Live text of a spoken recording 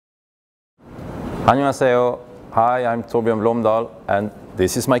안녕하세요. Hi, I'm Torbjörn Blomdal, and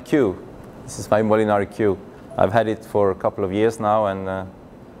this is my cue. This is my Mollinari cue. I've had it for a couple of years now, and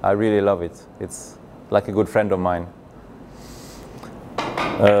I really love it. It's like a good friend of mine.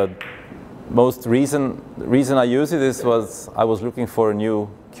 Most reason I use it is I was looking for a new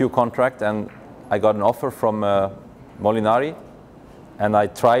cue contract, and I got an offer from Mollinari, and I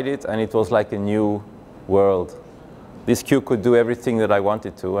tried it, and it was like a new world. This cue could do everything that I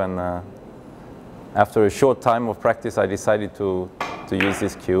wanted to, and after a short time of practice, I decided to use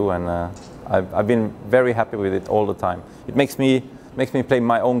this cue, and I've been very happy with it all the time. It makes me play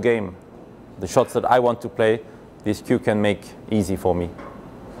my own game. The shots that I want to play, this cue can make easy for me.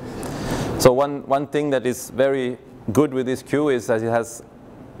 So one thing that is very good with this cue is that it has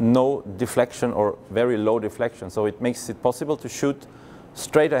no deflection or very low deflection. So it makes it possible to shoot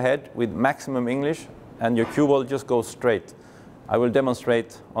straight ahead with maximum English, and your cue ball just goes straight. I will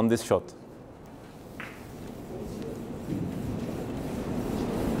demonstrate on this shot.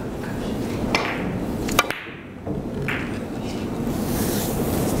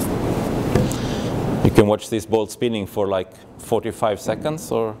 You can watch this ball spinning for like 45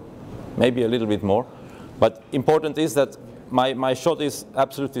 seconds or maybe a little bit more. But important is that my shot is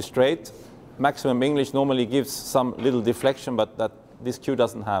absolutely straight. Maximum English normally gives some little deflection, but that this cue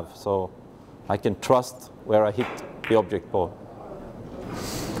doesn't have. So I can trust where I hit the object ball.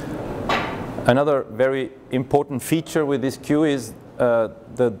 Another very important feature with this cue is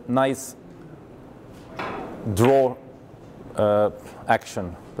the nice draw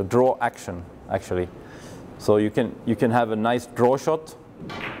action, the draw action actually. So you can have a nice draw shot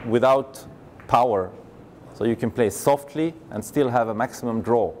without power. So you can play softly and still have a maximum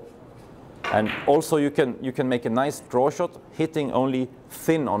draw. And also you can make a nice draw shot hitting only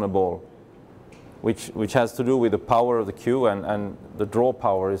thin on a ball, which has to do with the power of the cue, and the draw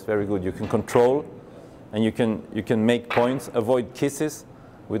power is very good. You can control, and you can make points, avoid kisses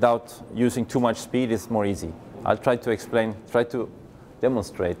without using too much speed. It's more easy. I'll try to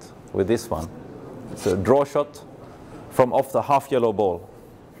demonstrate with this one. It's a draw shot from off the half yellow ball.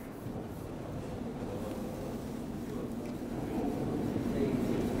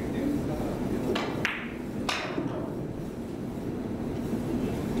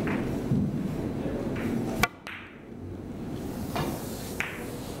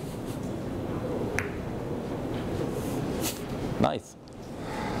 Nice.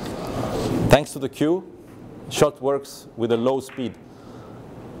 Thanks to the cue, shot works with a low speed.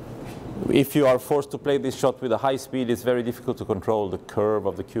 If you are forced to play this shot with a high speed, it's very difficult to control the curve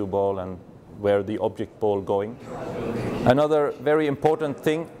of the cue ball and where the object ball going. Another very important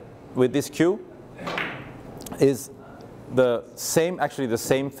thing with this cue is the same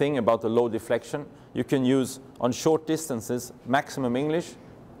thing about the low deflection. You can use on short distances maximum English,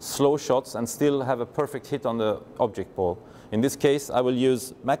 slow shots, and still have a perfect hit on the object ball. In this case, I will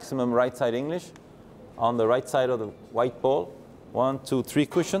use maximum right side English on the right side of the white ball. 1, 2, 3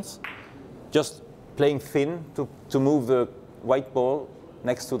 cushions. Just playing thin to move the white ball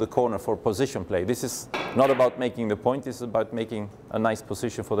next to the corner for position play. This is not about making the point, this is about making a nice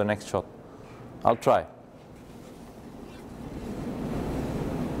position for the next shot. I'll try.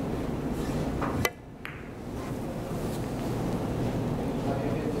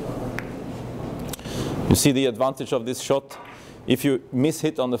 You see the advantage of this shot. If you miss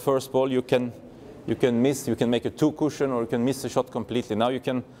hit on the first ball, you can make a 2 cushion, or you can miss the shot completely. Now you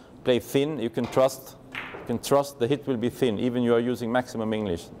can play thin, you can trust the hit will be thin, even you are using maximum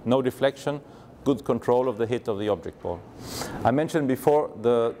English. No deflection, good control of the hit of the object ball. I mentioned before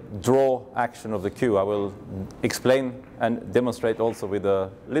the draw action of the cue. I will explain and demonstrate also with a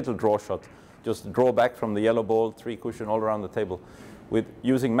little draw shot. Just draw back from the yellow ball, 3 cushion all around the table, with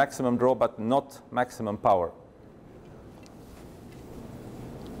using maximum draw but not maximum power.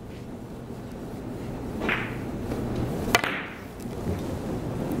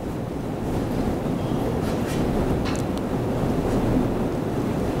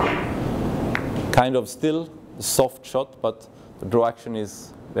 Kind of still a soft shot, but the draw action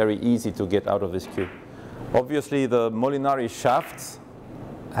is very easy to get out of this cue. Obviously, the Mollinari shafts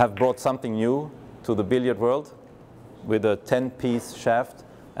have brought something new to the billiard world, with a 10-piece shaft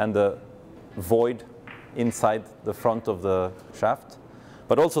and the void inside the front of the shaft.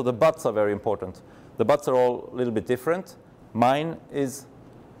 But also the butts are very important. The butts are all a little bit different. Mine is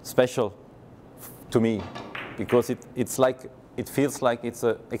special to me because it feels like it's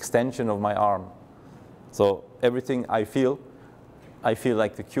an extension of my arm. So everything I feel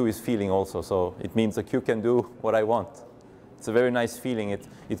like the cue is feeling also. So it means the cue can do what I want. It's a very nice feeling.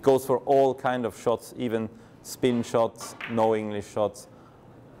 It goes for all kind of shots, even spin shots, no English shots,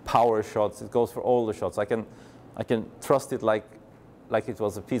 power shots. It goes for all the shots. I can trust it like it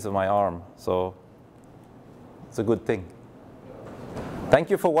was a piece of my arm. So it's a good thing. Thank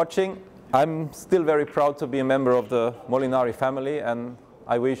you for watching. I'm still very proud to be a member of the Molinari family, and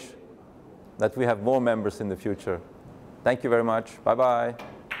I wish that we have more members in the future. Thank you very much. Bye-bye.